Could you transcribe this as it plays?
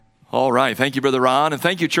All right. Thank you, Brother Ron. And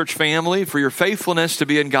thank you, church family, for your faithfulness to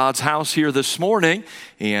be in God's house here this morning.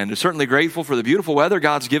 And certainly grateful for the beautiful weather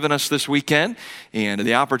God's given us this weekend and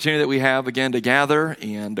the opportunity that we have again to gather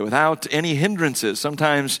and without any hindrances.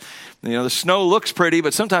 Sometimes, the snow looks pretty,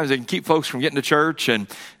 but sometimes it can keep folks from getting to church, and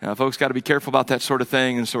folks got to be careful about that sort of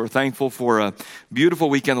thing. And so we're thankful for a beautiful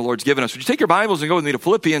weekend the Lord's given us. Would you take your Bibles and go with me to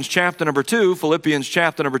Philippians chapter number 2? Philippians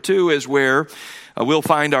chapter number 2 is where we'll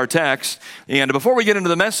find our text. And before we get into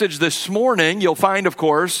the message this morning, you'll find, of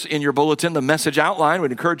course, in your bulletin the message outline.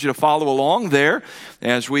 We'd encourage you to follow along there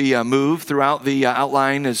as we move throughout the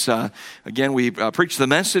outline as, again, we preach the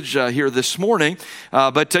message here this morning.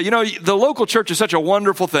 But the local church is such a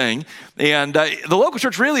wonderful thing. And the local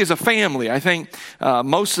church really is a family. I think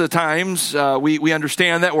most of the times we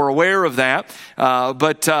understand that, we're aware of that.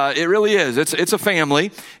 But it really is. It's a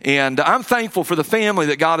family. And I'm thankful for the family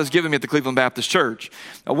that God has given me at the Cleveland Baptist Church.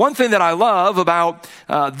 One thing that I love about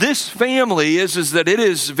this family is that it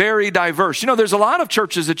is very diverse. There's a lot of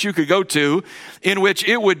churches that you could go to in which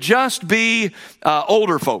it would just be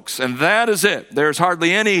older folks, and that is it. There's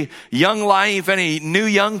hardly any young life, any new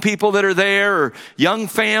young people that are there, or young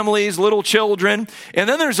families, little children. And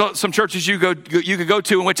then there's some churches you could go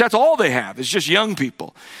to in which that's all they have. It's just young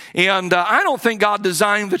people. And I don't think God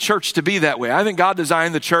designed the church to be that way. I think God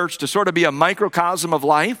designed the church to sort of be a microcosm of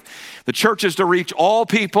life. The church is to reach all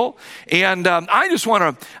people. And I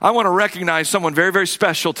want to recognize someone very, very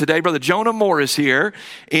special today. Brother Jonah Moore is here.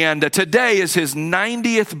 And today is his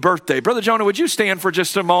 90th birthday. Brother Jonah, would you stand for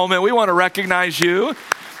just a moment? We want to recognize you.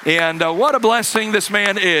 And what a blessing this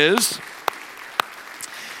man is.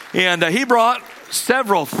 And he brought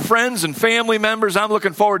several friends and family members. I'm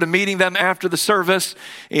looking forward to meeting them after the service,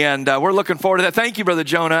 and we're looking forward to that. Thank you, Brother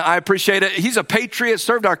Jonah. I appreciate it. He's a patriot,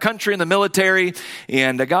 served our country in the military,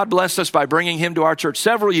 and God blessed us by bringing him to our church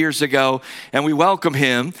several years ago, and we welcome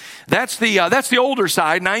him. That's the older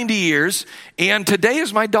side, 90 years, and today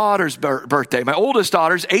is my daughter's birthday. My oldest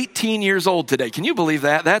daughter's 18 years old today. Can you believe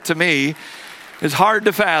that? That to me is hard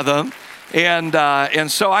to fathom. And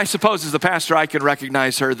so I suppose as the pastor, I can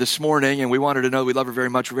recognize her this morning, and we wanted to know we love her very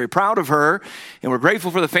much. We're very proud of her, and we're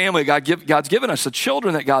grateful for the family God's given us, the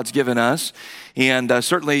children that God's given us, and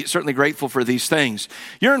certainly grateful for these things.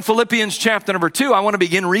 You're in Philippians chapter number 2. I want to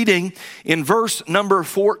begin reading in verse number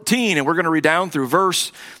 14, and we're going to read down through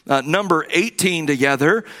verse number 18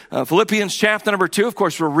 together. Philippians chapter number 2. Of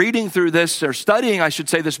course, we're reading through this, or studying, I should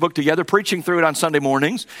say, this book together, preaching through it on Sunday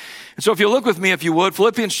mornings. And so if you look with me, if you would,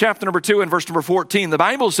 Philippians chapter number 2 and verse number 14, the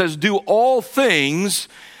Bible says, do all things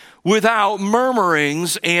without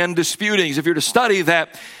murmurings and disputings. If you're to study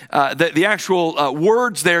that, the actual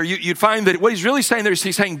words there, you'd find that what he's really saying there is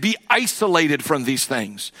he's saying, be isolated from these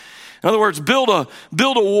things. In other words, build a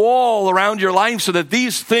wall around your life so that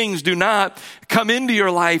these things do not come into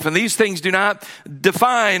your life and these things do not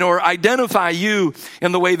define or identify you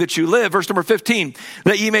in the way that you live. Verse number 15,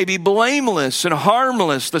 that ye may be blameless and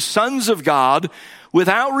harmless, the sons of God,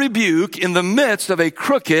 without rebuke in the midst of a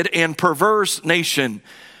crooked and perverse nation,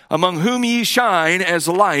 among whom ye shine as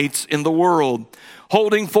lights in the world,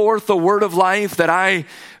 holding forth the word of life, that I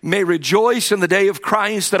may rejoice in the day of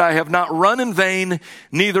Christ, that I have not run in vain,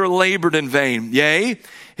 neither labored in vain. Yea,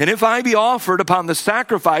 and if I be offered upon the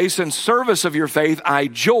sacrifice and service of your faith, I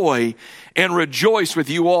joy and rejoice with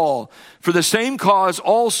you all. For the same cause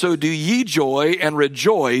also do ye joy and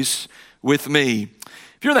rejoice with me.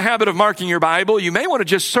 If you're in the habit of marking your Bible, you may want to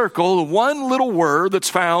just circle one little word that's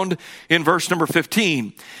found in verse number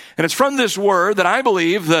 15. And it's from this word that I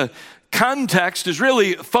believe the context is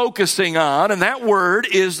really focusing on, and that word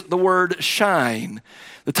is the word shine.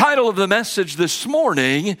 The title of the message this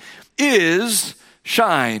morning is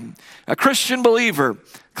Shine. A Christian believer,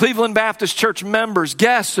 Cleveland Baptist Church members,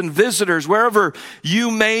 guests and visitors, wherever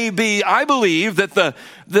you may be, I believe that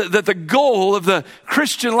the goal of the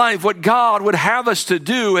Christian life, what God would have us to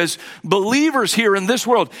do as believers here in this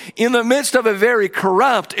world, in the midst of a very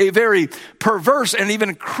corrupt, a very perverse, and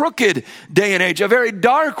even crooked day and age, a very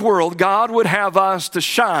dark world, God would have us to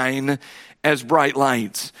shine as bright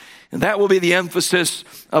lights. And that will be the emphasis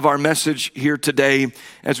of our message here today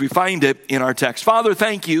as we find it in our text. Father,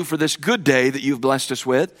 thank you for this good day that you've blessed us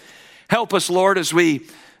with. Help us, Lord, as we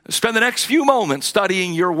spend the next few moments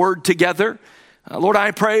studying your word together. Lord,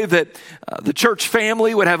 I pray that the church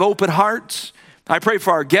family would have open hearts. I pray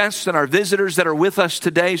for our guests and our visitors that are with us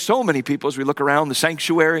today. So many people as we look around the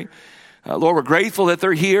sanctuary. Lord, we're grateful that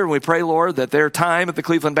they're here. And we pray, Lord, that their time at the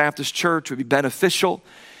Cleveland Baptist Church would be beneficial.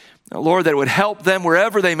 Lord, that it would help them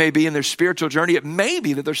wherever they may be in their spiritual journey. It may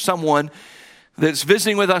be that there's someone that's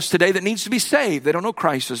visiting with us today that needs to be saved. They don't know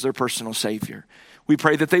Christ as their personal Savior. We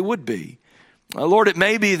pray that they would be. Lord, it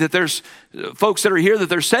may be that there's folks that are here that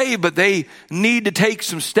they're saved, but they need to take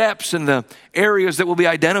some steps in the areas that will be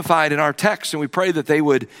identified in our text. And we pray that they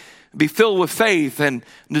would be filled with faith and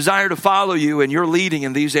desire to follow you and your leading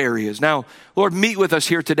in these areas. Now, Lord, meet with us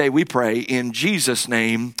here today, we pray. In Jesus'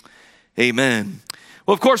 name, amen.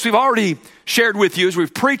 Well, of course, we've already shared with you as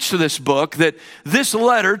we've preached to this book that this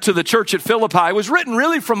letter to the church at Philippi was written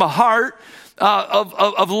really from a heart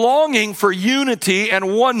of longing for unity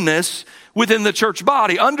and oneness within the church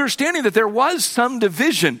body, understanding that there was some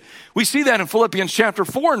division. We see that in Philippians chapter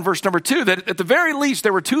 4 and verse number 2, that at the very least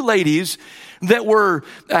there were two ladies that were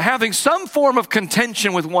having some form of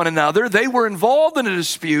contention with one another. They were involved in a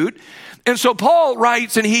dispute. And so Paul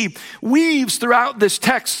writes, and he weaves throughout this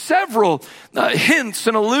text several hints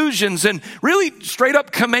and allusions and really straight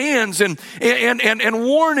up commands and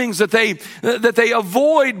warnings that they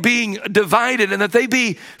avoid being divided and that they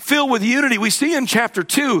be filled with unity. We see in chapter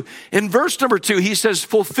 2, in verse number 2, he says,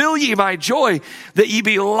 fulfill ye my joy that ye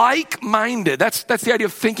be like-minded. That's the idea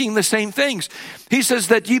of thinking the same things. He says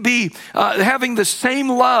that ye be having the same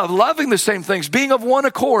love, loving the same things, being of one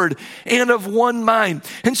accord and of one mind.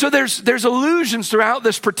 And so there's allusions throughout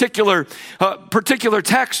this particular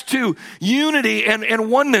text to unity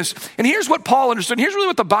and oneness. And here's what Paul understood. Here's really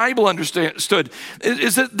what the Bible understood,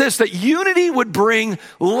 is that unity would bring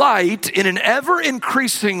light in an ever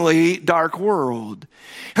increasingly dark world.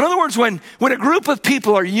 In other words, when a group of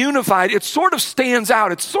people are unified, it sort of stands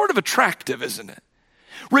out. It's sort of attractive, isn't it?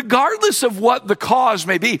 Regardless of what the cause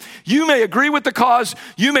may be. You may agree with the cause,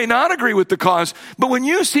 you may not agree with the cause, but when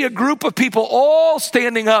you see a group of people all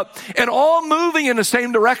standing up and all moving in the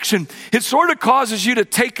same direction, it sort of causes you to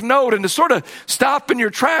take note and to sort of stop in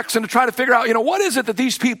your tracks and to try to figure out, what is it that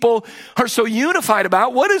these people are so unified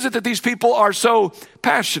about? What is it that these people are so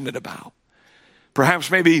passionate about?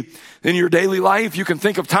 Perhaps maybe in your daily life, you can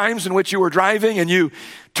think of times in which you were driving and you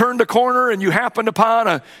turned a corner and you happened upon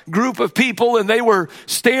a group of people and they were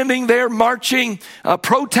standing there marching,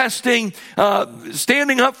 protesting,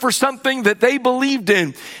 standing up for something that they believed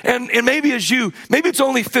in. And maybe it's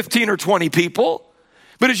only 15 or 20 people,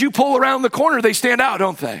 but as you pull around the corner, they stand out,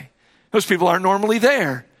 don't they? Those people aren't normally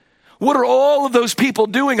there. What are all of those people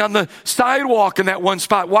doing on the sidewalk in that one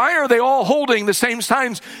spot? Why are they all holding the same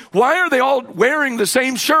signs? Why are they all wearing the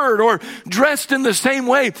same shirt or dressed in the same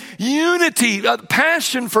way? Unity, a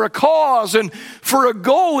passion for a cause and for a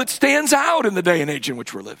goal, it stands out in the day and age in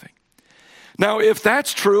which we're living. Now, if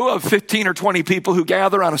that's true of 15 or 20 people who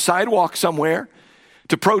gather on a sidewalk somewhere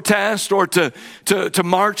to protest or to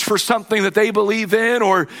march for something that they believe in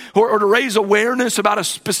or to raise awareness about a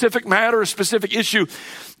specific matter, a specific issue,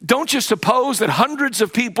 don't you suppose that hundreds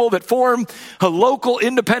of people that form a local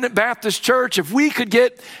independent Baptist church, if we could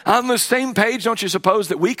get on the same page, don't you suppose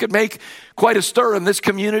that we could make quite a stir in this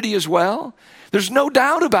community as well? There's no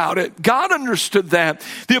doubt about it. God understood that.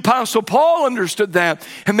 The Apostle Paul understood that.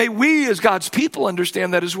 And may we as God's people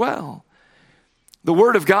understand that as well. The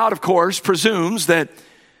Word of God, of course, presumes that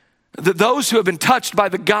those who have been touched by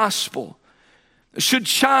the gospel should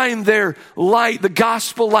shine their light, the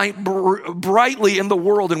gospel light, brightly in the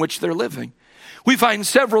world in which they're living. We find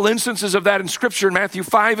several instances of that in Scripture. In Matthew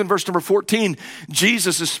 5 and verse number 14,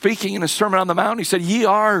 Jesus is speaking in a Sermon on the Mount. He said, ye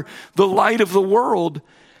are the light of the world.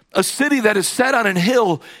 A city that is set on an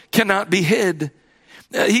hill cannot be hid.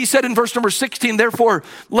 He said in verse number 16, therefore,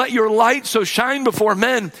 let your light so shine before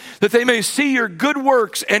men that they may see your good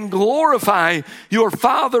works and glorify your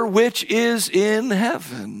Father which is in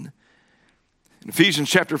heaven. In Ephesians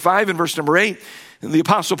chapter 5 and verse number 8, the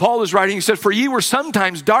Apostle Paul is writing, he said, for ye were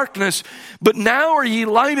sometimes darkness, but now are ye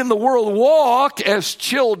light in the world. Walk as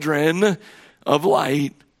children of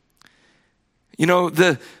light.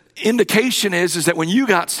 The indication is that when you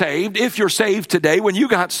got saved, if you're saved today, when you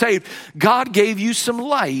got saved, God gave you some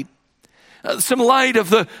light of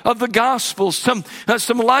the gospel, some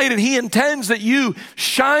light, and he intends that you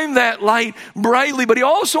shine that light brightly. But he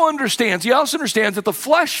also understands that the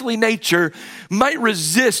fleshly nature might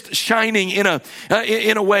resist shining in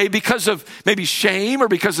a way because of maybe shame or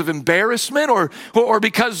because of embarrassment or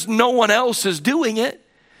because no one else is doing it.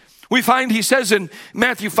 We find he says in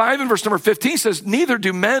Matthew 5 and verse number 15, he says, neither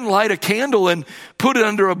do men light a candle and put it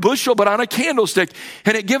under a bushel, but on a candlestick,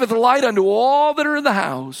 and it giveth light unto all that are in the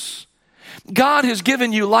house. God has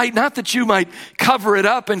given you light, not that you might cover it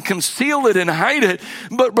up and conceal it and hide it,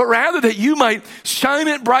 but rather that you might shine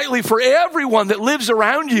it brightly for everyone that lives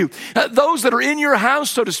around you. Those that are in your house,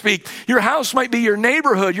 so to speak. Your house might be your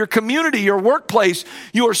neighborhood, your community, your workplace,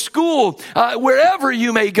 your school, wherever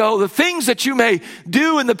you may go, the things that you may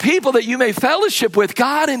do and the people that you may fellowship with.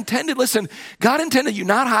 God intended you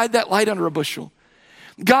not hide that light under a bushel.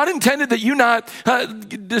 God intended that you not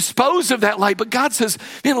dispose of that light, but God says,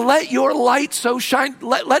 man, let your light so shine.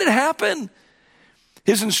 Let it happen.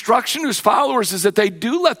 His instruction to his followers is that they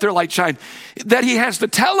do let their light shine. That he has to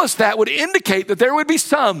tell us that would indicate that there would be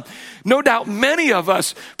some, no doubt many of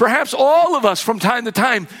us, perhaps all of us from time to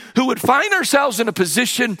time, who would find ourselves in a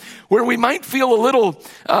position where we might feel a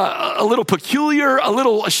little peculiar, a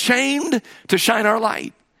little ashamed to shine our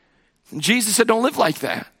light. And Jesus said, don't live like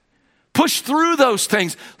that. Push through those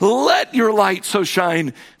things. Let your light so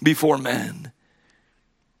shine before men.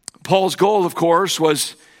 Paul's goal, of course,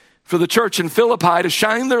 was for the church in Philippi to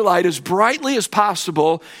shine their light as brightly as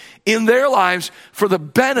possible in their lives for the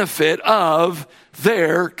benefit of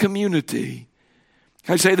their community.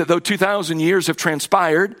 I say that though 2,000 years have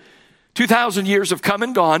transpired, 2,000 years have come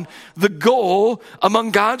and gone, the goal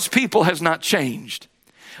among God's people has not changed.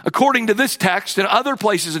 According to this text and other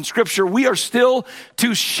places in Scripture, we are still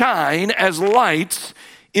to shine as lights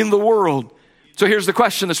in the world. So here's the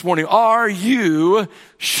question this morning. Are you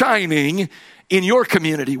shining in your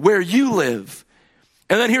community, where you live?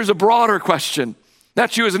 And then here's a broader question.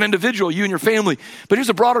 That's you as an individual, you and your family. But here's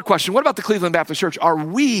a broader question. What about the Cleveland Baptist Church? Are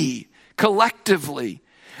we collectively,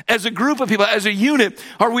 as a group of people, as a unit,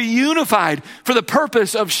 are we unified for the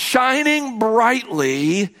purpose of shining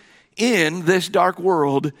brightly in this dark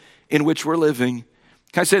world in which we're living?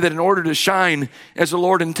 Can I say that in order to shine as the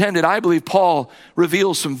Lord intended, I believe Paul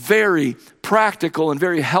reveals some very practical and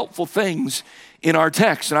very helpful things in our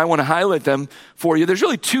text, and I want to highlight them for you. There's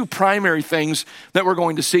really two primary things that we're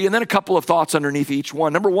going to see, and then a couple of thoughts underneath each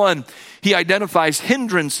one. Number one, he identifies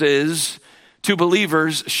hindrances to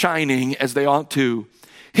believers shining as they ought to.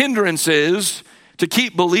 Hindrances to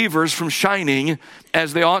keep believers from shining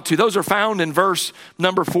as they ought to. Those are found in verse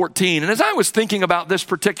number 14. And as I was thinking about this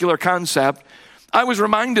particular concept, I was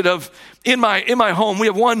reminded of in my home, we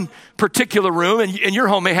have one particular room, and your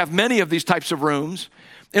home may have many of these types of rooms,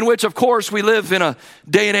 in which, of course, we live in a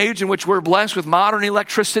day and age in which we're blessed with modern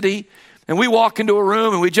electricity. And we walk into a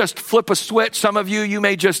room and we just flip a switch. Some of you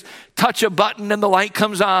may just touch a button and the light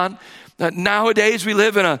comes on. Nowadays, we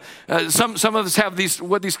live in some of us have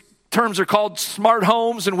what these terms are called smart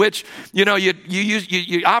homes, in which,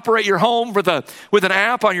 you operate your home with an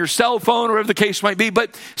app on your cell phone or whatever the case might be.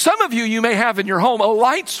 But some of you may have in your home a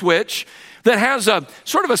light switch that has a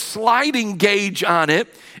sort of a sliding gauge on it,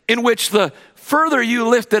 in which the further you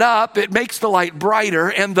lift it up, it makes the light brighter,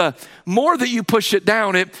 and the more that you push it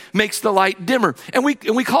down, it makes the light dimmer. And we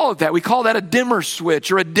call it that. We call that a dimmer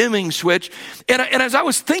switch or a dimming switch. And as I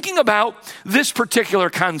was thinking about this particular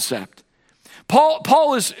concept,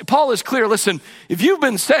 Paul is clear. Listen, if you've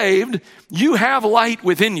been saved, you have light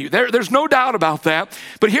within you. There's no doubt about that.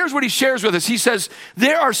 But here's what he shares with us. He says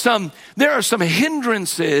there are some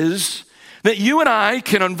hindrances that you and I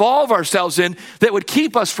can involve ourselves in that would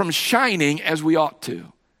keep us from shining as we ought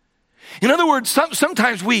to. In other words,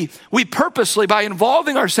 sometimes we purposely, by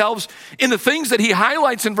involving ourselves in the things that he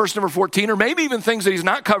highlights in verse number 14, or maybe even things that he's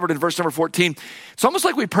not covered in verse number 14, it's almost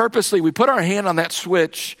like we put our hand on that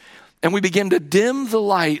switch and we begin to dim the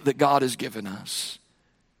light that God has given us.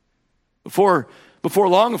 Before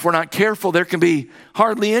long, if we're not careful, there can be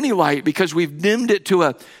hardly any light because we've dimmed it to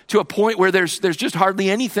a point where there's just hardly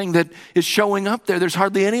anything that is showing up there. There's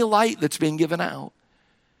hardly any light that's being given out.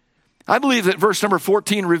 I believe that verse number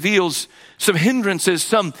 14 reveals some hindrances,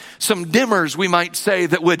 some dimmers, we might say,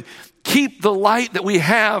 that would keep the light that we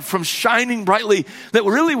have from shining brightly, that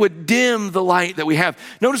really would dim the light that we have.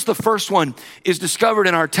 Notice the first one is discovered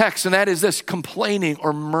in our text, and that is this: complaining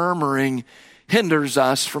or murmuring hinders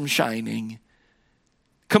us from shining.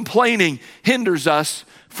 Complaining hinders us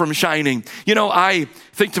from shining. I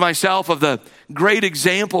think to myself of the great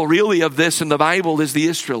example really of this in the Bible is the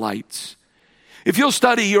Israelites. If you'll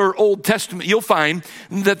study your Old Testament, you'll find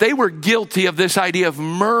that they were guilty of this idea of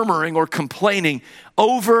murmuring or complaining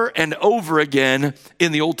over and over again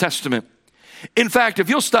in the Old Testament. In fact, if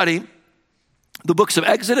you'll study the books of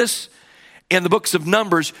Exodus and the books of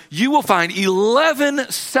Numbers, you will find 11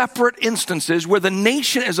 separate instances where the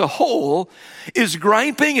nation as a whole is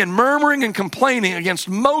griping and murmuring and complaining against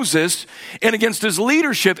Moses and against his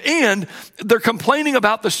leadership, and they're complaining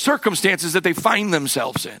about the circumstances that they find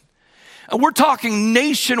themselves in. And we're talking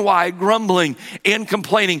nationwide grumbling and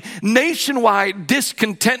complaining, nationwide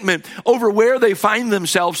discontentment over where they find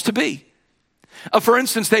themselves to be. For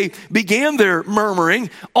instance, they began their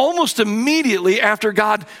murmuring almost immediately after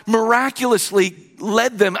God miraculously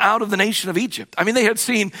led them out of the nation of Egypt. I mean, they had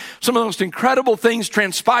seen some of the most incredible things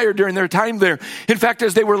transpire during their time there. In fact,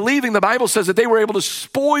 as they were leaving, the Bible says that they were able to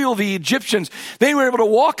spoil the Egyptians. They were able to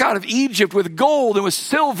walk out of Egypt with gold and with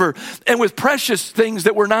silver and with precious things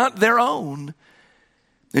that were not their own.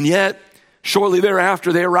 And yet, shortly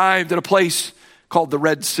thereafter, they arrived at a place called the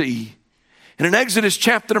Red Sea. And in Exodus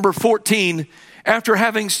chapter number 14, after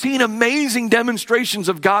having seen amazing demonstrations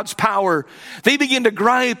of God's power, they begin to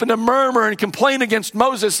gripe and to murmur and complain against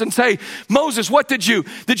Moses and say, Moses, what did you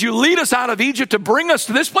lead us out of Egypt to bring us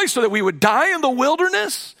to this place so that we would die in the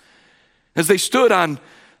wilderness? As they stood on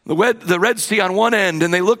the Red Sea on one end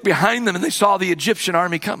and they looked behind them and they saw the Egyptian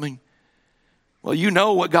army coming. Well, you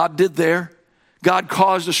know what God did there. God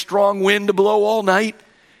caused a strong wind to blow all night.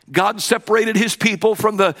 God separated his people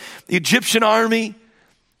from the Egyptian army.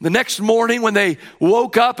 The next morning when they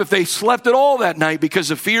woke up, if they slept at all that night because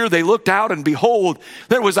of fear, they looked out and behold,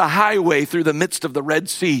 there was a highway through the midst of the Red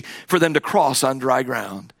Sea for them to cross on dry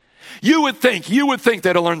ground. You would think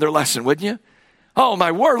they'd have learned their lesson, wouldn't you? Oh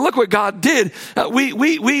my word, look what God did. We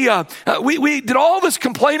did all this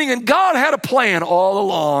complaining and God had a plan all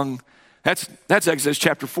along. That's Exodus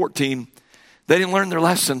chapter 14. They didn't learn their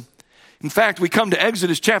lesson. In fact, we come to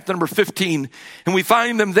Exodus chapter number 15 and we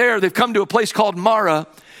find them there. They've come to a place called Marah.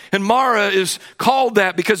 And Marah is called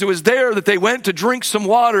that because it was there that they went to drink some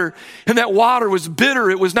water, and that water was bitter.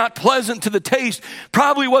 It was not pleasant to the taste.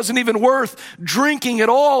 Probably wasn't even worth drinking at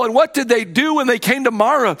all. And what did they do when they came to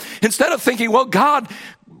Marah? Instead of thinking, well, God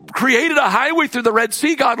created a highway through the Red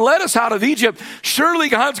Sea. God led us out of Egypt. Surely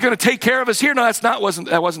God's going to take care of us here. No, that wasn't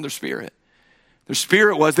their spirit. Their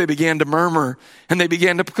spirit was they began to murmur and they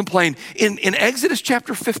began to complain. In Exodus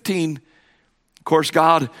chapter 15, of course,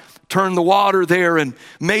 God turned the water there and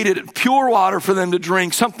made it pure water for them to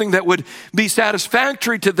drink, something that would be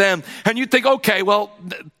satisfactory to them. And you'd think, okay, well,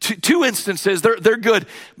 two instances, they're good.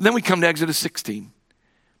 Then we come to Exodus 16.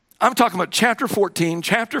 I'm talking about chapter 14,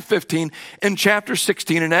 chapter 15, and chapter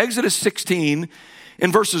 16. In Exodus 16,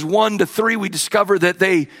 in verses 1 to 3, we discover that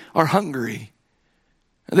they are hungry.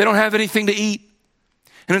 They don't have anything to eat.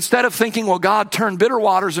 And instead of thinking, well, God turned bitter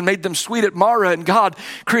waters and made them sweet at Marah, and God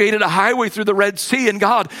created a highway through the Red Sea, and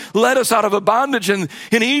God led us out of a bondage in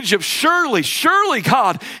Egypt, surely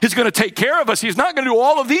God is going to take care of us. He's not going to do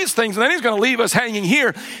all of these things, and then he's going to leave us hanging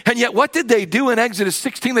here. And yet what did they do in Exodus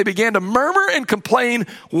 16? They began to murmur and complain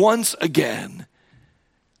once again.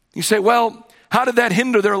 You say, well, how did that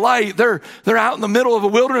hinder their life? They're out in the middle of a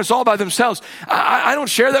wilderness all by themselves. I don't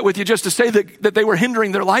share that with you just to say that they were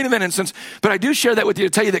hindering their light in that instance, but I do share that with you to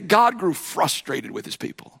tell you that God grew frustrated with his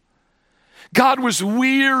people. God was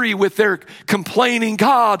weary with their complaining.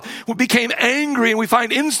 God became angry, and we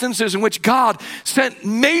find instances in which God sent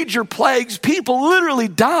major plagues. People literally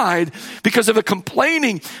died because of a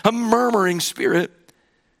complaining, a murmuring spirit.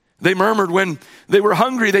 They murmured when they were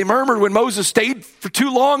hungry. They murmured when Moses stayed for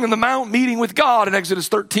too long in the mount meeting with God in Exodus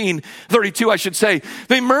 32, I should say.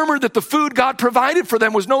 They murmured that the food God provided for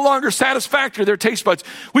them was no longer satisfactory to their taste buds.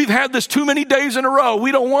 We've had this too many days in a row.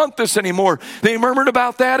 We don't want this anymore. They murmured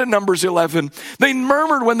about that in Numbers 11. They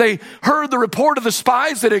murmured when they heard the report of the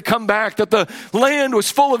spies that had come back, that the land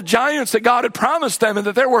was full of giants that God had promised them and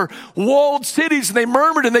that there were walled cities. And they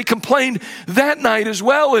murmured and they complained that night as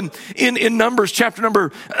well. And in Numbers chapter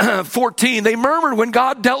number 14, they murmured when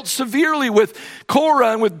God dealt severely with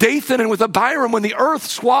Korah and with Dathan and with Abiram, when the earth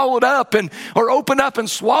swallowed up or opened up and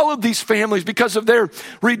swallowed these families because of their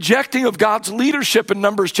rejecting of God's leadership in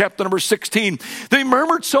Numbers chapter number 16. They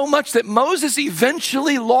murmured so much that Moses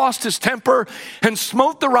eventually lost his temper and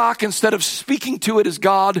smote the rock instead of speaking to it as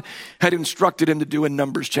God had instructed him to do in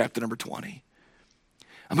Numbers chapter number 20.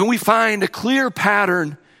 I mean, we find a clear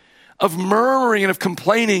pattern of murmuring and of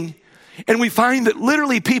complaining. And we find that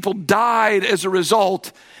literally people died as a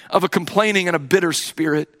result of a complaining and a bitter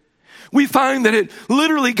spirit. We find that it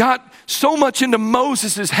literally got so much into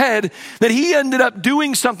Moses' head that he ended up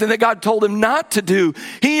doing something that God told him not to do.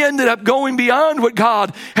 He ended up going beyond what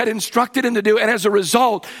God had instructed him to do. And as a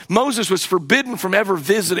result, Moses was forbidden from ever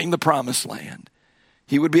visiting the promised land.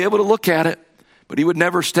 He would be able to look at it, but he would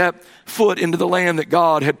never step foot into the land that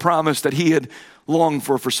God had promised that he had longed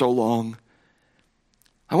for so long.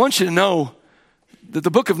 I want you to know that the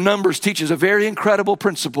book of Numbers teaches a very incredible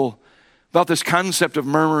principle about this concept of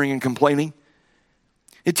murmuring and complaining.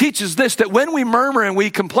 It teaches this, that when we murmur and we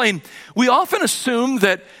complain, we often assume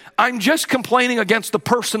that I'm just complaining against the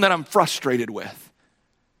person that I'm frustrated with.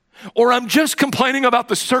 Or I'm just complaining about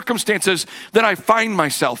the circumstances that I find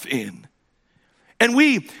myself in. And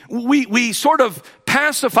we sort of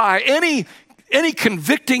pacify any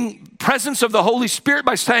convicting presence of the Holy Spirit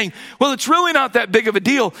by saying, well, it's really not that big of a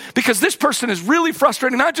deal because this person is really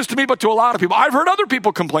frustrating, not just to me, but to a lot of people. I've heard other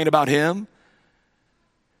people complain about him.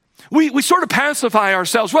 We sort of pacify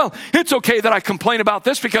ourselves. Well, it's okay that I complain about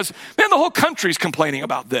this because, man, the whole country's complaining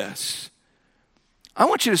about this. I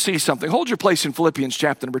want you to see something. Hold your place in Philippians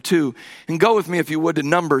chapter number 2 and go with me, if you would, to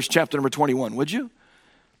Numbers chapter number 21, would you?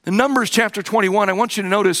 In Numbers chapter 21, I want you to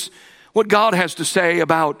notice what God has to say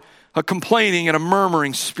about a complaining and a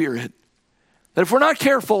murmuring spirit. That if we're not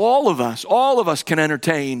careful, all of us can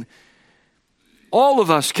entertain, all of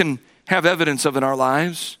us can have evidence of in our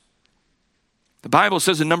lives. The Bible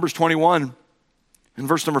says in Numbers 21, in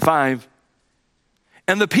verse number 5,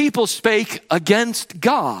 and the people spake against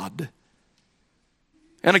God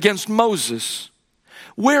and against Moses.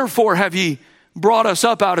 Wherefore have ye brought us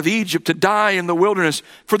up out of Egypt to die in the wilderness?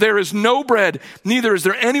 For there is no bread, neither is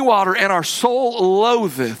there any water, and our soul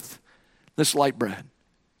loatheth this light bread.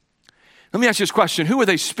 Let me ask you this question. Who are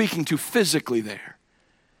they speaking to physically there?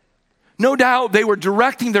 No doubt they were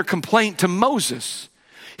directing their complaint to Moses.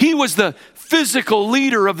 He was the physical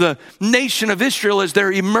leader of the nation of Israel as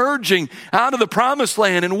they're emerging out of the promised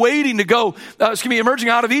land and waiting to go, emerging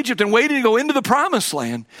out of Egypt and waiting to go into the promised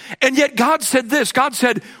land. And yet God said this, God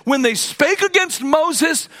said, when they spake against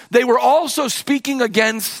Moses, they were also speaking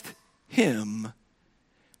against him.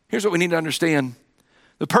 Here's what we need to understand.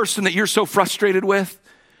 The person that you're so frustrated with,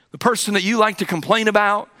 the person that you like to complain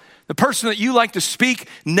about, the person that you like to speak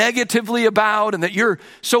negatively about and that you're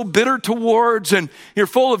so bitter towards and you're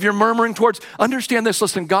full of your murmuring towards, understand this.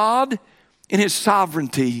 Listen, God in his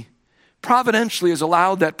sovereignty providentially has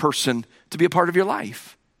allowed that person to be a part of your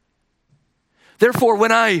life. Therefore,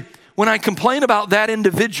 when I complain about that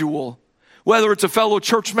individual, whether it's a fellow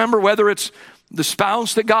church member, whether it's the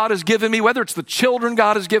spouse that God has given me, whether it's the children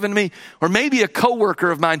God has given me, or maybe a coworker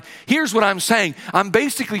of mine, here's what I'm saying. I'm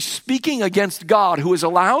basically speaking against God, who has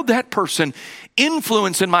allowed that person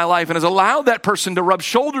influence in my life and has allowed that person to rub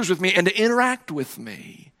shoulders with me and to interact with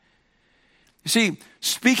me. You see,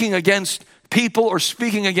 speaking against people or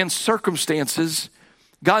speaking against circumstances,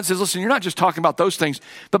 God says, listen, you're not just talking about those things,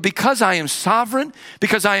 but because I am sovereign,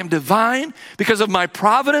 because I am divine, because of my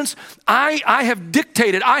providence, I have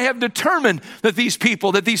dictated, I have determined that these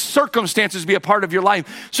people, that these circumstances be a part of your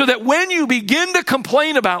life, so that when you begin to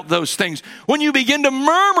complain about those things, when you begin to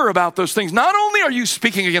murmur about those things, not only are you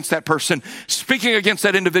speaking against that person, speaking against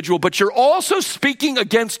that individual, but you're also speaking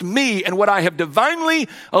against me and what I have divinely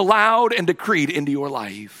allowed and decreed into your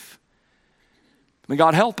life. May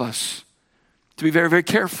God help us to be very, very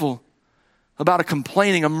careful about a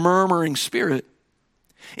complaining, a murmuring spirit.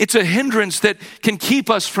 It's a hindrance that can keep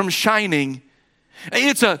us from shining.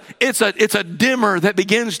 It's a dimmer that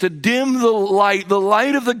begins to dim the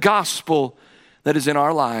light of the gospel that is in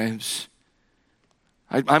our lives.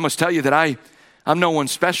 I must tell you that I'm no one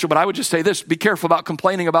special, but I would just say this: be careful about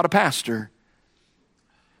complaining about a pastor.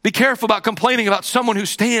 Be careful about complaining about someone who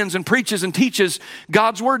stands and preaches and teaches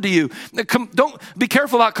God's word to you. Don't be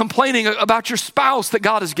careful about complaining about your spouse that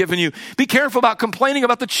God has given you. Be careful about complaining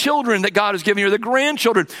about the children that God has given you, or the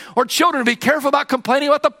grandchildren, or children. Be careful about complaining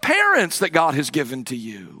about the parents that God has given to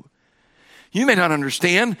you. You may not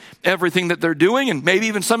understand everything that they're doing, and maybe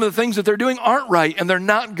even some of the things that they're doing aren't right and they're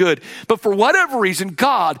not good. But for whatever reason,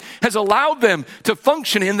 God has allowed them to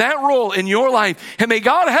function in that role in your life. And may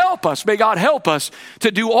God help us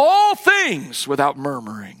to do all things without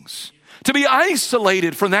murmurings, to be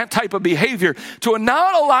isolated from that type of behavior, to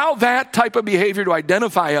not allow that type of behavior to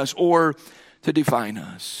identify us or to define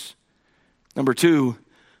us. Number two,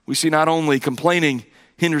 we see not only complaining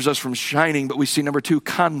hinders us from shining, but we see number two,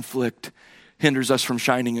 conflict hinders us from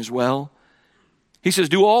shining as well. He says,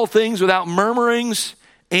 do all things without murmurings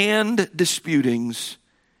and disputings.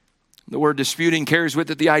 The word disputing carries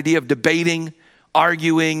with it the idea of debating,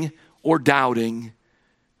 arguing, or doubting.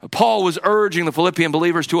 Paul was urging the Philippian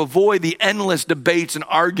believers to avoid the endless debates and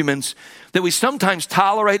arguments that we sometimes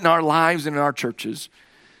tolerate in our lives and in our churches.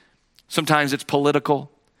 Sometimes it's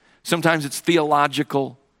political. Sometimes it's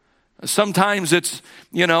theological. Sometimes it's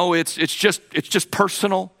just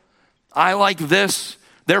personal. I like this,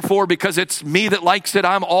 therefore, because it's me that likes it,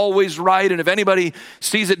 I'm always right. And if anybody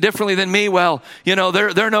sees it differently than me, well,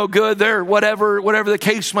 they're no good. They're whatever the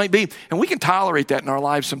case might be. And we can tolerate that in our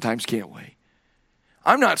lives sometimes, can't we?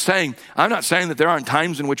 I'm not saying that there aren't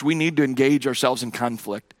times in which we need to engage ourselves in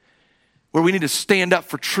conflict, where we need to stand up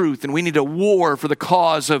for truth and we need to war for the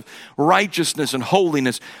cause of righteousness and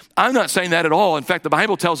holiness. I'm not saying that at all. In fact, the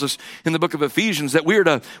Bible tells us in the book of Ephesians that we are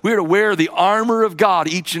to wear the armor of God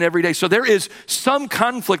each and every day. So there is some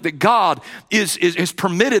conflict that God is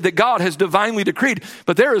permitted, that God has divinely decreed,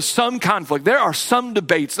 but there is some conflict. There are some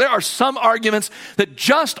debates. There are some arguments that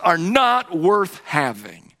just are not worth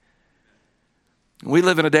having. We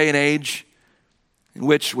live in a day and age in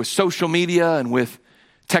which, with social media and with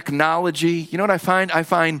technology. You know what I find? I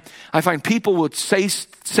find people would say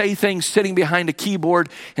things sitting behind a keyboard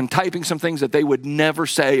and typing some things that they would never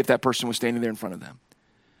say if that person was standing there in front of them.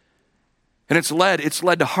 And it's led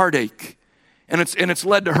to heartache. And it's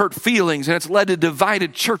led to hurt feelings, and it's led to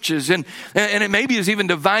divided churches, and it maybe has even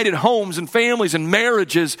divided homes and families and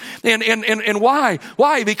marriages. And why?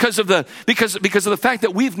 Why? Because of the fact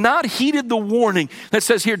that we've not heeded the warning that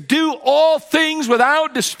says here, do all things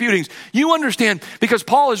without disputings. You understand, because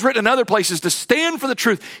Paul has written in other places to stand for the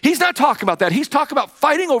truth. He's not talking about that. He's talking about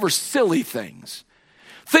fighting over silly things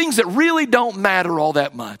that really don't matter all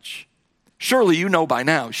that much. Surely you know by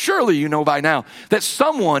now that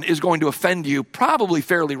someone is going to offend you probably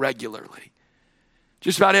fairly regularly.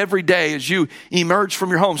 Just about every day as you emerge from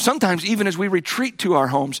your home, sometimes even as we retreat to our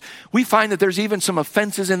homes, we find that there's even some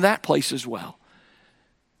offenses in that place as well.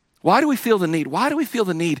 Why do we feel the need? Why do we feel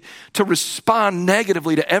the need to respond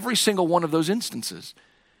negatively to every single one of those instances?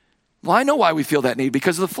 Well, I know why we feel that need,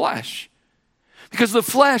 because of the flesh. Because the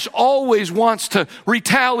flesh always wants to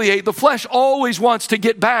retaliate. The flesh always wants to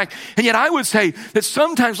get back. And yet I would say that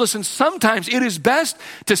sometimes it is best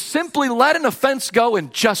to simply let an offense go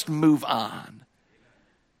and just move on.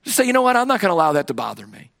 Just say, you know what, I'm not going to allow that to bother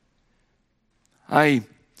me. I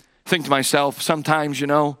think to myself sometimes,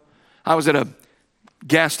 I was at a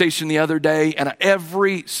gas station the other day and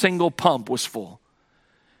every single pump was full.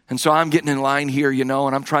 And so I'm getting in line here, and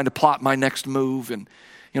I'm trying to plot my next move, and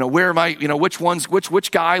where am I,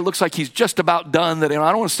 which guy looks like he's just about done, that I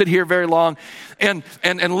don't want to sit here very long. And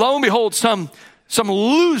lo and behold, some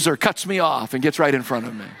loser cuts me off and gets right in front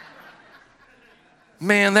of me.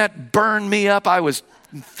 Man, that burned me up. I was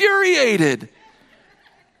infuriated.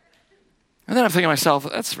 And then I'm thinking to myself,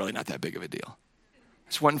 that's really not that big of a deal.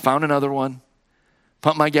 Just went and found another one,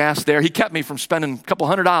 pumped my gas there. He kept me from spending a couple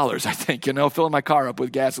 $100, I think, filling my car up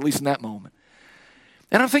with gas, at least in that moment.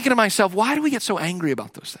 And I'm thinking to myself, why do we get so angry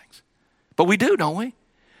about those things? But we do, don't we?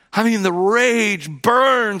 I mean, the rage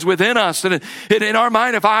burns within us. And in our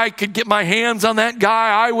mind, if I could get my hands on that guy,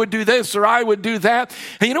 I would do this or I would do that.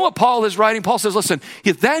 And you know what Paul is writing? Paul says, listen,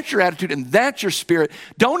 if that's your attitude and that's your spirit,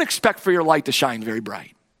 don't expect for your light to shine very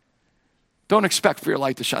bright. Don't expect for your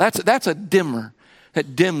light to shine. That's a dimmer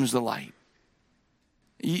that dims the light.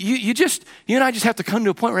 You and I just have to come to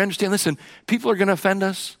a point where I understand, listen, people are going to offend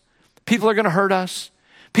us. People are going to hurt us.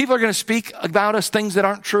 People are going to speak about us things that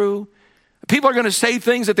aren't true. People are going to say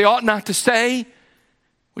things that they ought not to say,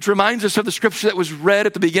 which reminds us of the scripture that was read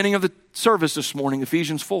at the beginning of the service this morning,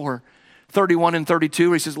 Ephesians 4:31 and 32,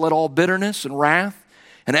 where he says, let all bitterness and wrath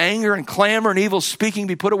and anger and clamor and evil speaking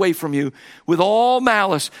be put away from you with all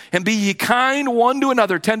malice, and be ye kind one to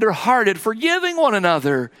another, tender-hearted, forgiving one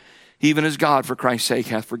another, even as God for Christ's sake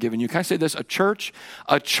hath forgiven you. Can I say this? A church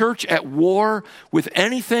at war with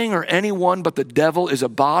anything or anyone but the devil is a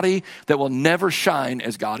body that will never shine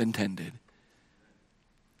as God intended.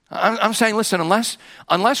 I'm saying, listen,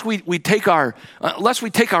 unless we take our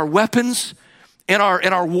weapons in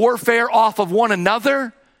our warfare off of one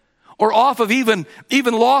another, or off of even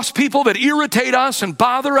lost people that irritate us and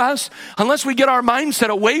bother us, unless we get our mindset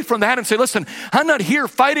away from that and say, listen, I'm not here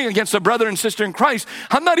fighting against a brother and sister in Christ.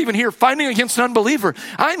 I'm not even here fighting against an unbeliever.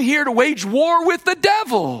 I'm here to wage war with the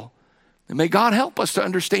devil. And may God help us to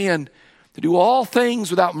understand to do all things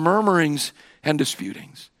without murmurings and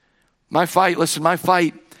disputings. My fight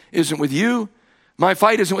isn't with you. My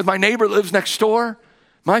fight isn't with my neighbor that lives next door.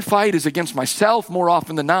 My fight is against myself more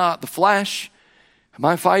often than not, the flesh.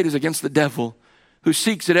 My fight is against the devil, who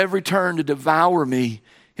seeks at every turn to devour me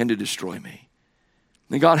and to destroy me.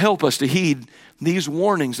 May God help us to heed these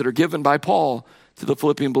warnings that are given by Paul to the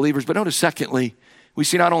Philippian believers. But notice, secondly, we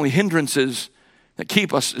see not only hindrances that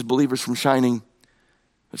keep us as believers from shining,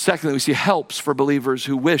 but secondly, we see helps for believers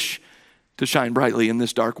who wish to shine brightly in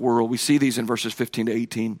this dark world. We see these in verses 15 to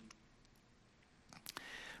 18.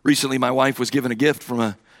 Recently, my wife was given a gift from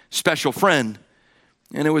a special friend,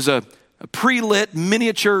 and it was a pre-lit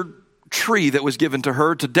miniature tree that was given to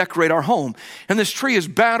her to decorate our home. And this tree is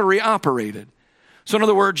battery operated. So in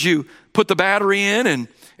other words, you put the battery in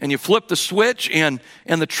and you flip the switch and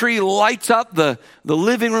the tree lights up the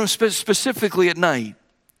living room specifically at night.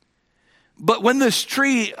 But when this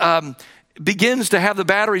tree begins to have the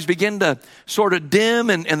batteries begin to sort of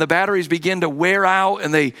dim and the batteries begin to wear out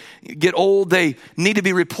and they get old, they need to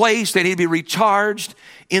be replaced, they need to be recharged.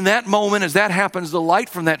 In that moment, as that happens, the light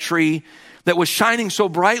from that tree that was shining so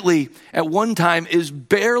brightly at one time is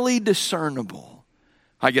barely discernible.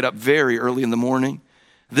 I get up very early in the morning.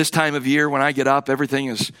 This time of year when I get up, everything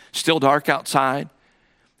is still dark outside.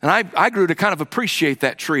 And I grew to kind of appreciate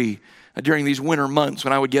that tree during these winter months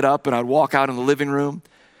when I would get up and I'd walk out in the living room.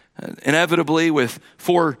 inevitably with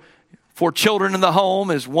four children in the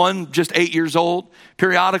home, as one just 8 years old.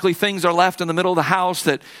 Periodically, things are left in the middle of the house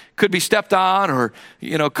that could be stepped on or,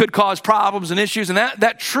 could cause problems and issues. And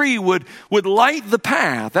that tree would light the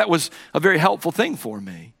path. That was a very helpful thing for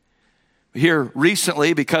me. Here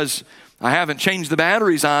recently, because I haven't changed the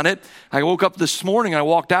batteries on it, I woke up this morning and I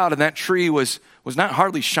walked out and that tree was not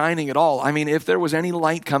hardly shining at all. I mean, if there was any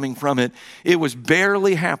light coming from it, it was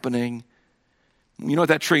barely happening. You know what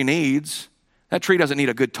that tree needs? That tree doesn't need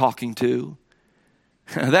a good talking to.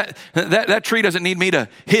 That tree doesn't need me to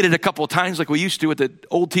hit it a couple of times like we used to with the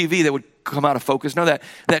old TV that would come out of focus. No,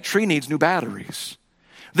 that tree needs new batteries.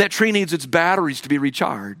 That tree needs its batteries to be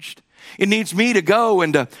recharged. It needs me to go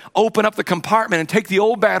and to open up the compartment and take the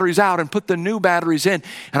old batteries out and put the new batteries in.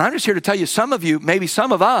 And I'm just here to tell you, some of you, maybe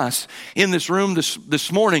some of us in this room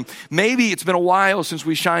this morning, maybe it's been a while since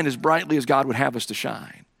we shined as brightly as God would have us to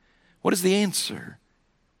shine. What is the answer?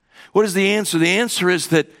 What is the answer? The answer is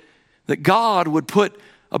that God would put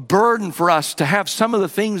a burden for us to have some of the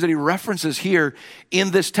things that he references here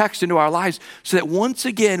in this text into our lives so that once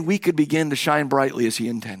again we could begin to shine brightly as he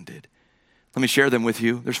intended. Let me share them with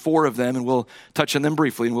you. There's 4 of them and we'll touch on them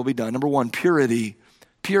briefly and we'll be done. Number 1, purity.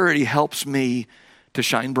 Purity helps me to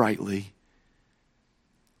shine brightly.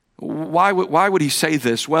 Why would he say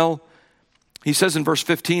this? Well, he says in verse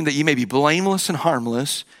 15 that ye may be blameless and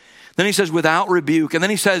harmless. Then he says without rebuke. And then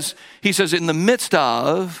he says in the midst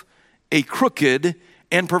of a crooked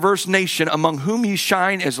and perverse nation among whom ye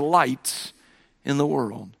shine as lights in the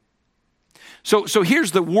world. So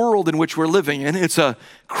here's the world in which we're living in. It's a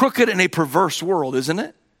crooked and a perverse world, isn't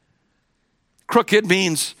it? Crooked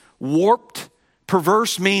means warped.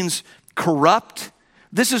 Perverse means corrupt.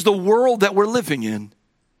 This is the world that we're living in.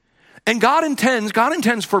 And God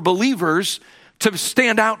intends for believers to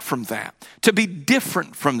stand out from that, to be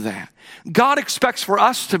different from that. God expects for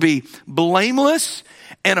us to be blameless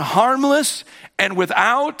and harmless and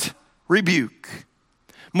without rebuke.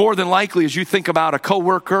 More than likely, as you think about a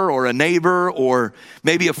coworker or a neighbor or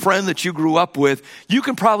maybe a friend that you grew up with, you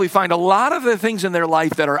can probably find a lot of the things in their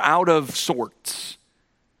life that are out of sorts.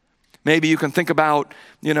 Maybe you can think about,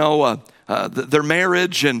 their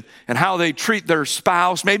marriage and how they treat their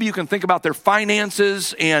spouse. Maybe you can think about their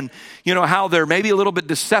finances and, how they're maybe a little bit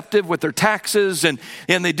deceptive with their taxes and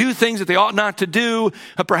they do things that they ought not to do.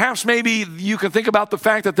 Perhaps maybe you can think about the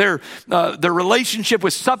fact that their relationship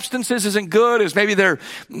with substances isn't good, as maybe they're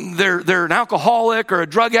an alcoholic or a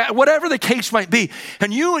drug addict, whatever the case might be.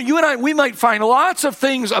 And you and I, we might find lots of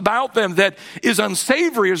things about them that is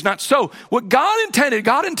unsavory, is not so. What God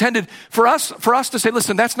intended for us to say,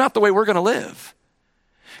 listen, that's not the way we're going to live.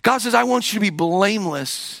 God says, I want you to be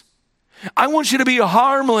blameless. I want you to be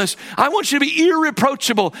harmless. I want you to be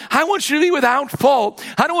irreproachable. I want you to be without fault.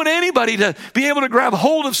 I don't want anybody to be able to grab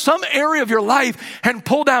hold of some area of your life and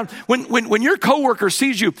pull down. When your coworker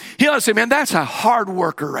sees you, he ought to say, man, that's a hard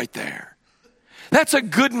worker right there. That's a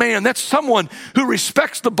good man. That's someone who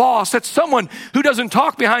respects the boss. That's someone who doesn't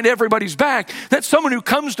talk behind everybody's back. That's someone who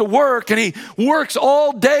comes to work and he works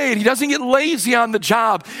all day and he doesn't get lazy on the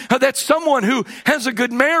job. That's someone who has a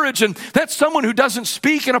good marriage, and that's someone who doesn't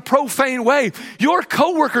speak in a profane way. Your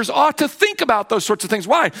coworkers ought to think about those sorts of things.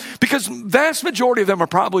 Why? Because vast majority of them are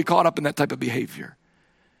probably caught up in that type of behavior.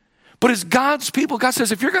 But as God's people, God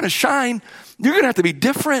says, if you're going to shine, you're going to have to be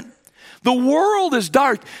different. The world is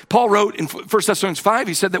dark. Paul wrote in 1 Thessalonians 5,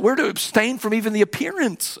 he said that we're to abstain from even the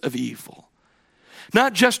appearance of evil.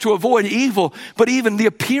 Not just to avoid evil, but even the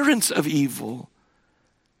appearance of evil.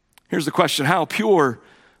 Here's the question: how pure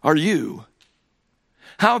are you?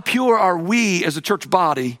 How pure are we as a church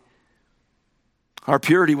body? Our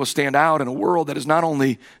purity will stand out in a world that is not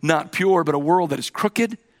only not pure, but a world that is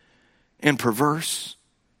crooked and perverse.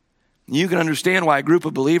 You can understand why a group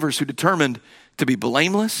of believers who determined to be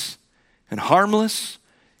blameless and harmless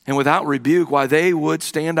and without rebuke, why they would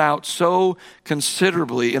stand out so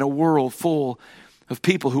considerably in a world full of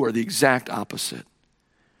people who are the exact opposite.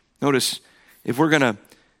 Notice, if we're going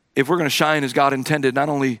to shine as God intended, not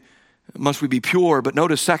only must we be pure, but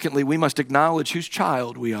notice, secondly, we must acknowledge whose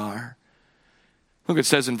child we are. Look, it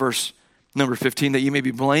says in verse number 15 that you may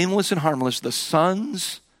be blameless and harmless, the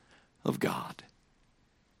sons of God.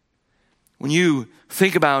 When you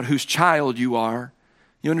think about whose child you are,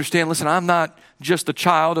 you understand, listen, I'm not just the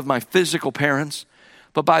child of my physical parents,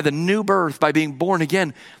 but by the new birth, by being born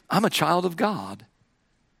again, I'm a child of God.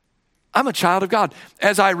 I'm a child of God.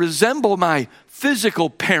 As I resemble my physical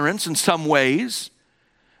parents in some ways,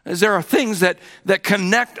 as there are things that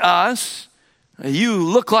connect us, You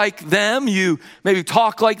look like them, you maybe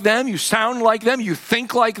talk like them, you sound like them, you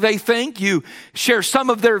think like they think, you share some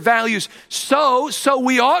of their values. So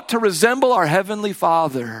we ought to resemble our Heavenly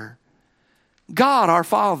Father, God our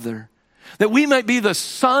Father, that we might be the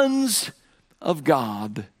sons of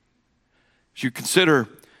God. As you consider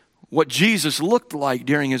what Jesus looked like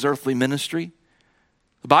during his earthly ministry,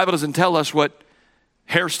 the Bible doesn't tell us what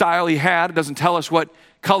hairstyle he had. It doesn't tell us what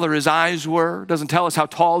color his eyes were. It doesn't tell us how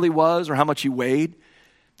tall he was or how much he weighed.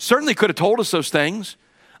 Certainly could have told us those things.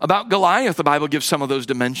 About Goliath, the Bible gives some of those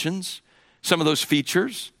dimensions, some of those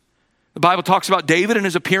features. The Bible talks about David and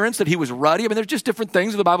his appearance, that he was ruddy. I mean, there's just different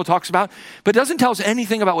things that the Bible talks about, but it doesn't tell us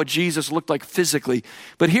anything about what Jesus looked like physically.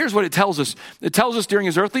 But here's what it tells us. It tells us during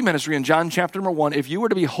his earthly ministry in John chapter number 1, if you were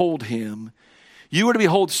to behold him, you were to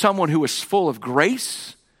behold someone who was full of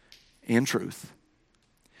grace and truth.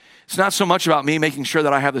 It's not so much about me making sure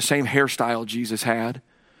that I have the same hairstyle Jesus had,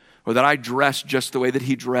 or that I dress just the way that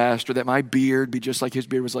he dressed, or that my beard be just like his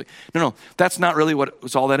beard was like. No, that's not really what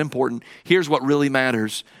was all that important. Here's what really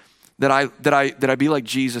matters, that I be like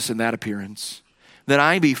Jesus in that appearance, that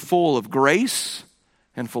I be full of grace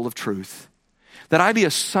and full of truth, that I be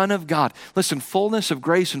a son of God. Listen, fullness of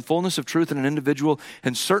grace and fullness of truth in an individual,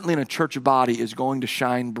 and certainly in a church body, is going to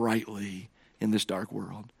shine brightly in this dark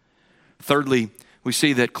world. Thirdly, we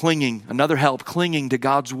see that clinging to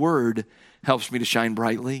God's word helps me to shine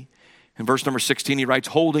brightly. In verse number 16, he writes,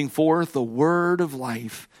 holding forth the word of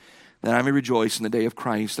life, that I may rejoice in the day of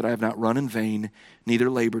Christ, that I have not run in vain,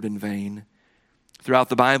 neither labored in vain. Throughout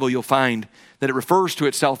the Bible, you'll find that it refers to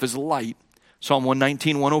itself as light. Psalm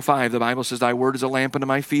 119, 105, the Bible says, thy word is a lamp unto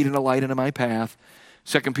my feet and a light unto my path.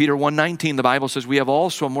 2 Peter 1:19, the Bible says, we have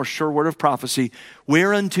also a more sure word of prophecy,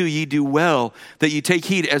 whereunto ye do well, that ye take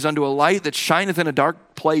heed as unto a light that shineth in a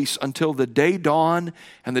dark place until the day dawn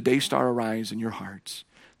and the day star arise in your hearts.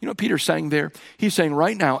 You know what Peter's saying there? He's saying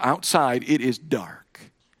right now outside it is dark.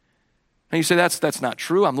 And you say, that's not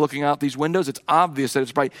true. I'm looking out these windows. It's obvious that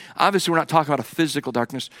it's bright. Obviously, we're not talking about a physical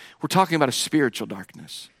darkness. We're talking about a spiritual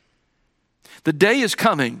darkness. The day is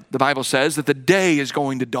coming, the Bible says, that the day is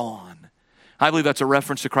going to dawn. I believe that's a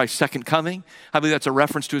reference to Christ's second coming. I believe that's a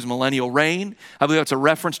reference to his millennial reign. I believe that's a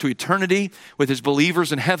reference to eternity with his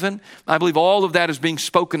believers in heaven. I believe all of that is being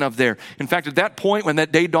spoken of there. In fact, at that point, when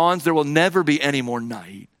that day dawns, there will never be any more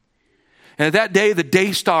night. And at that day, the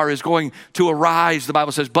day star is going to arise, the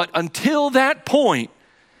Bible says. But until that point,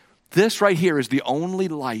 this right here is the only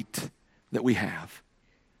light that we have.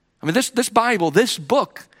 I mean, this Bible, this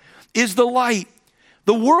book is the light.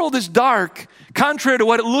 The world is dark, contrary to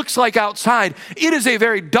what it looks like outside. It is a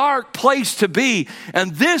very dark place to be.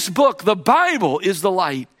 And this book, the Bible, is the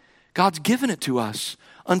light. God's given it to us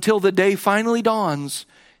until the day finally dawns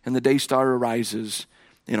and the day star arises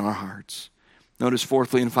in our hearts. Notice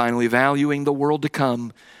fourthly and finally, valuing the world to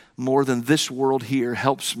come more than this world here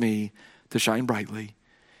helps me to shine brightly.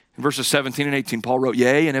 In verses 17 and 18, Paul wrote,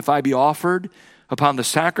 yea, and if I be offered upon the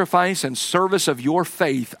sacrifice and service of your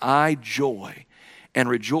faith, I joy and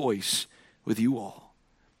rejoice with you all.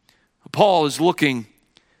 Paul is looking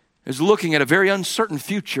at a very uncertain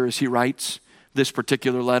future as he writes this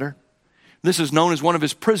particular letter. This is known as one of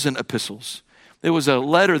his prison epistles. It was a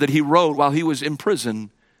letter that he wrote while he was in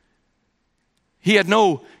prison. He had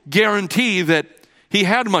no guarantee that he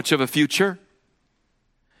had much of a future.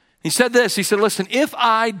 He said this, he said, listen, if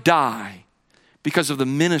I die because of the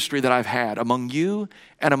ministry that I've had among you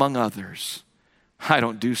and among others, I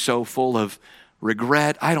don't do so full of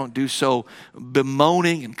regret. I don't do so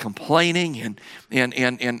bemoaning and complaining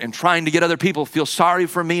and trying to get other people to feel sorry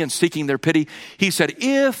for me and seeking their pity. He said,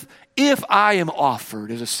 if I am offered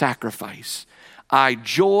as a sacrifice, I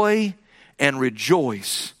joy and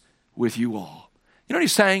rejoice with you all. You know what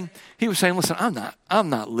he's saying? He was saying, listen, I'm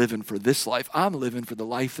not living for this life. I'm living for the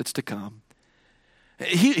life that's to come.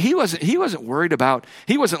 He wasn't worried about,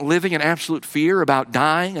 he wasn't living in absolute fear about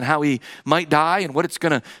dying and how he might die and what it's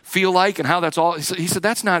going to feel like and how that's all. He said,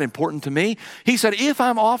 that's not important to me. He said, if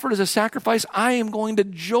I'm offered as a sacrifice, I am going to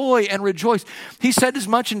joy and rejoice. He said as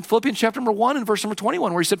much in Philippians chapter number 1 and verse number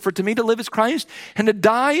 21, where he said, for to me to live is Christ and to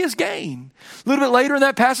die is gain. A little bit later in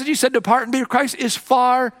that passage, he said, depart and be with Christ is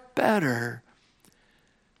far better.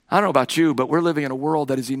 I don't know about you, but we're living in a world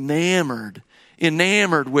that is enamored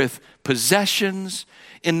with possessions,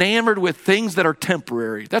 enamored with things that are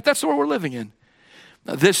temporary. That's what we're living in.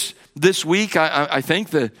 This week, I think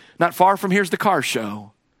not far from here is the car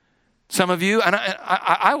show. Some of you, and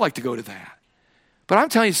I like to go to that. But I'm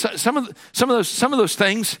telling you, some of those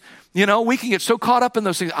things, you know, we can get so caught up in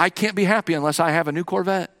those things. I can't be happy unless I have a new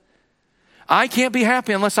Corvette. I can't be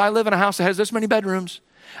happy unless I live in a house that has this many bedrooms.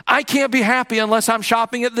 I can't be happy unless I'm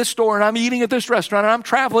shopping at this store and I'm eating at this restaurant and I'm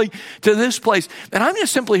traveling to this place. And I'm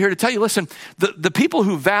just simply here to tell you, listen, the people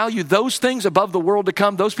who value those things above the world to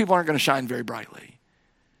come, those people aren't going to shine very brightly.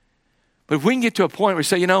 But if we can get to a point where we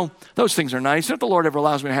say, you know, those things are nice. And if the Lord ever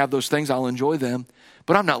allows me to have those things, I'll enjoy them.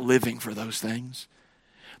 But I'm not living for those things.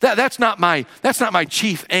 That's not my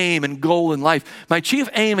chief aim and goal in life. My chief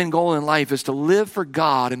aim and goal in life is to live for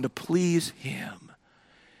God and to please Him.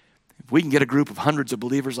 If we can get a group of hundreds of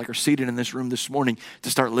believers like are seated in this room this morning to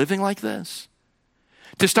start living like this,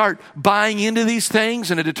 to start buying into these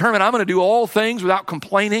things and to determine I'm going to do all things without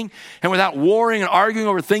complaining and without warring and arguing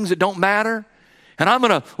over things that don't matter. And I'm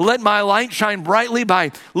going to let my light shine brightly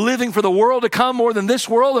by living for the world to come more than this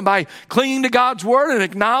world and by clinging to God's word and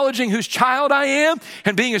acknowledging whose child I am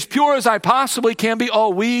and being as pure as I possibly can be. Oh,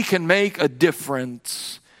 we can make a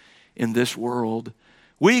difference in this world.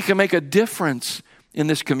 We can make a difference in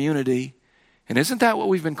this community. And isn't that what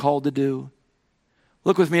we've been called to do?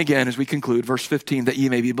 Look with me again as we conclude verse 15, that ye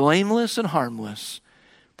may be blameless and harmless,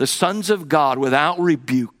 the sons of God without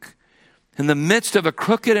rebuke, in the midst of a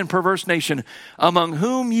crooked and perverse nation, among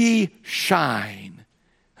whom ye shine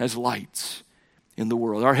as lights in the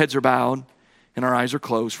world. Our heads are bowed and our eyes are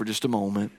closed for just a moment.